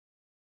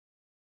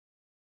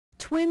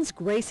Twins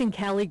Grace and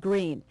Callie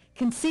Greene,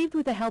 conceived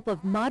with the help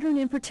of modern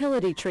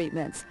infertility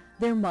treatments.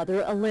 Their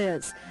mother,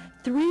 Eliz.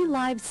 3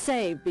 lives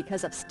saved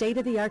because of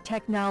state-of-the-art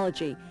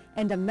technology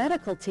and a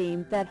medical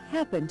team that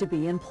happened to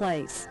be in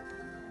place.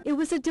 It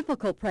was a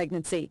difficult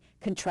pregnancy.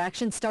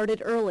 Contractions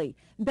started early.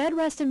 Bed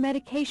rest and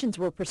medications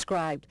were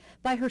prescribed.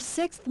 By her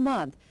 6th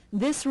month,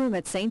 this room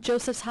at St.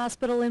 Joseph's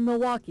Hospital in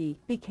Milwaukee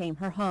became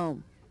her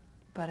home.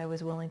 But I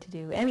was willing to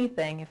do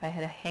anything. If I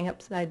had to hang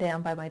upside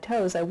down by my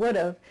toes, I would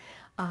have,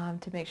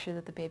 to make sure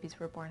that the babies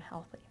were born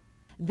healthy.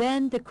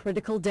 Then the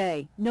critical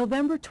day,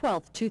 November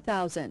 12,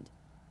 2000.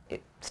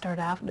 It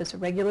started off as a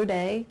regular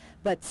day.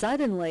 But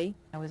suddenly,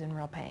 I was in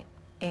real pain,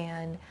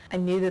 and I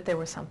knew that there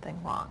was something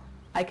wrong.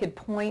 I could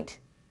point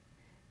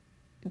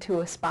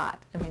to a spot,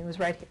 I mean, it was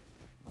right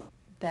here,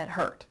 that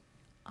hurt.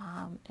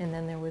 And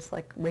then there was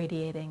like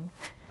radiating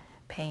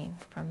pain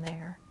from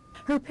there.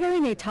 Her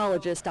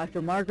perinatologist,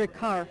 Dr. Margaret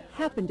Carr,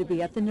 happened to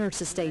be at the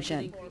nurse's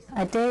station.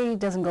 A day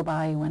doesn't go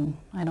by when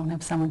I don't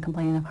have someone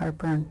complaining of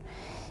heartburn,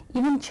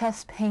 even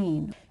chest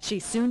pain. She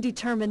soon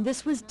determined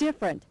this was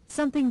different,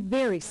 something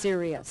very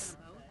serious.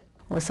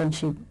 All of a sudden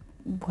she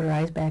put her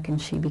eyes back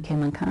and she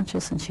became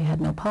unconscious and she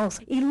had no pulse.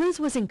 Eliz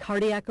was in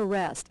cardiac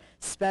arrest.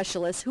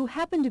 Specialists who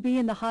happened to be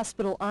in the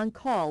hospital on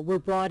call were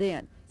brought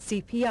in.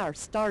 CPR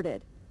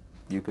started.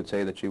 You could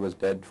say that she was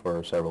dead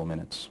for several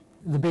minutes.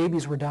 The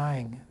babies were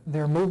dying.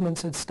 Their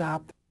movements had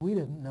stopped. We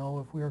didn't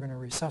know if we were going to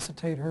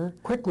resuscitate her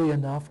quickly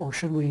enough or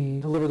should we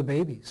deliver the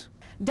babies.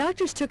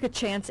 Doctors took a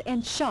chance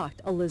and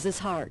shocked Eliz's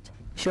heart.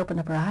 She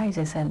opened up her eyes.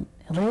 I said,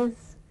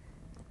 Eliz,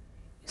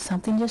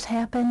 something just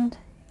happened.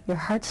 Your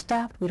heart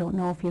stopped. We don't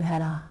know if you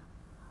had a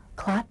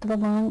clot to the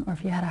lung or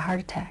if you had a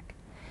heart attack.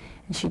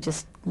 And she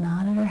just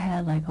nodded her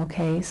head like,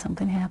 okay,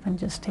 something happened,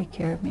 just take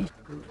care of me.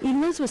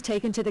 Eliz was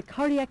taken to the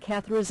cardiac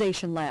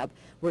catheterization lab,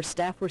 where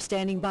staff were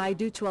standing by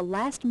due to a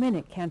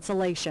last-minute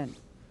cancellation.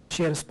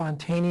 She had a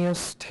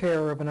spontaneous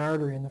tear of an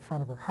artery in the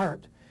front of her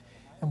heart,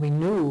 and we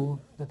knew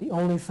that the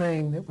only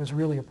thing that was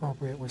really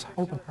appropriate was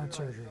open heart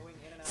surgery.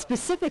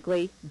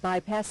 Specifically,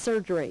 bypass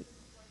surgery.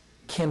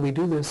 Can we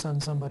do this on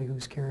somebody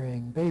who's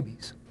carrying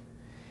babies?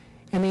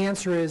 And the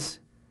answer is,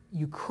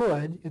 you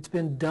could. It's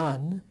been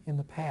done in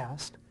the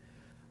past.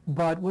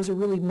 But was it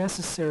really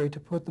necessary to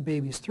put the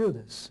babies through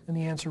this? And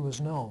the answer was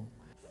no.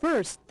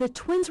 First, the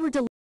twins were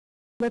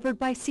delivered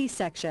by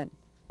C-section.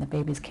 The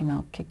babies came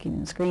out kicking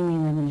and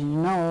screaming, and as you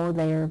know,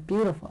 they are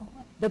beautiful.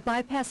 The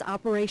bypass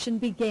operation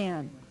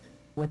began.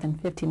 Within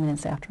 15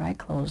 minutes after I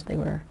closed, they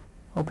were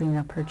opening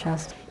up her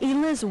chest.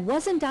 Eliz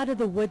wasn't out of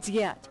the woods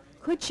yet.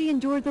 Could she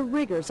endure the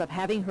rigors of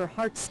having her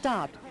heart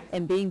stopped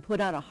and being put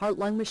on a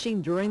heart-lung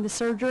machine during the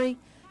surgery?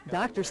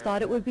 Doctors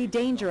thought it would be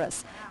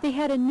dangerous. They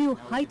had a new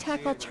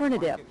high-tech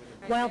alternative.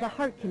 While the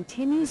heart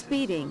continues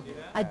beating,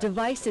 a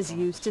device is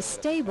used to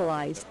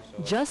stabilize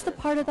just the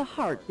part of the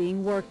heart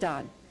being worked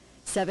on.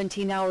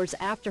 17 hours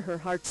after her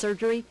heart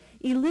surgery,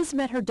 Eliz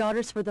met her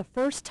daughters for the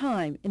first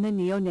time in the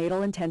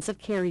neonatal intensive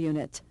care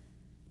unit.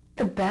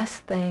 The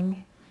best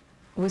thing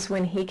was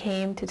when he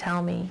came to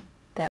tell me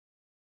that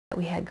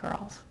we had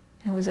girls.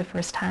 It was the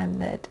first time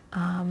that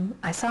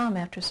I saw him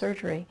after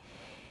surgery.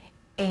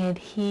 And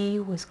he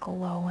was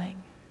glowing.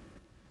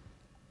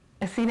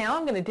 See, now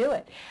I'm going to do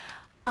it.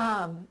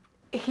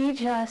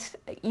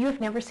 You have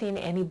never seen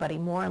anybody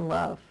more in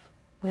love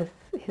with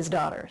his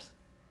daughters.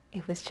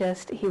 It was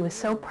just, he was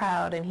so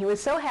proud and he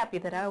was so happy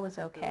that I was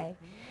okay.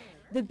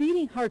 The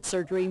beating heart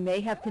surgery may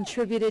have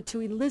contributed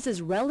to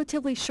Eliz's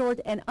relatively short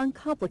and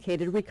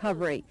uncomplicated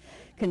recovery.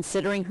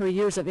 Considering her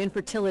years of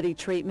infertility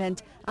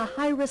treatment, a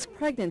high-risk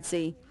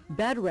pregnancy,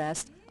 bed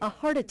rest, a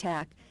heart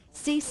attack,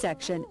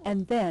 C-section,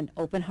 and then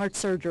open heart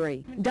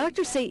surgery.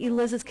 Doctors say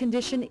Eliz's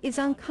condition is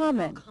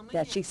uncommon,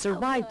 that she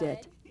survived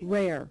it,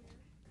 rare.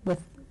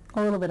 With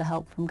a little bit of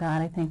help from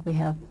God, I think we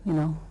have,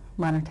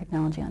 modern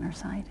technology on our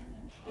side.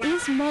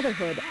 Is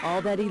motherhood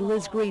all that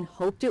Eliz Greene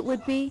hoped it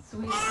would be?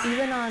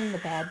 Even on the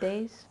bad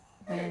days,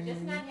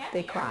 when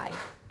they cry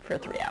for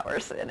 3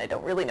 hours, and I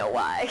don't really know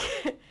why,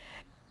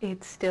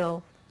 it's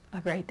still a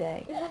great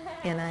day.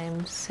 And I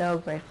am so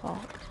grateful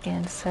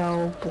and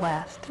so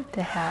blessed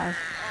to have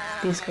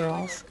these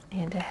girls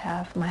and to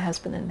have my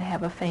husband and to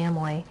have a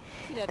family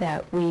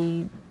that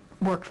we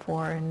worked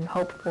for and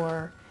hoped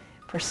for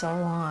so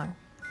long.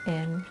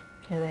 And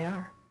here they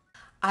are.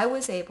 I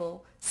was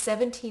able,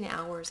 17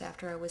 hours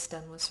after I was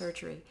done with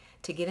surgery,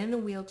 to get in a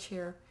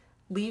wheelchair,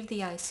 leave the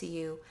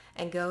ICU,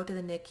 and go to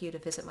the NICU to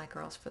visit my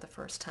girls for the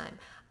first time.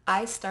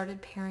 I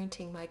started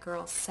parenting my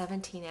girls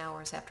 17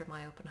 hours after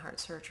my open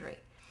heart surgery.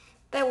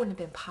 That wouldn't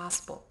have been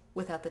possible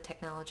without the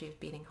technology of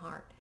beating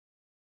heart.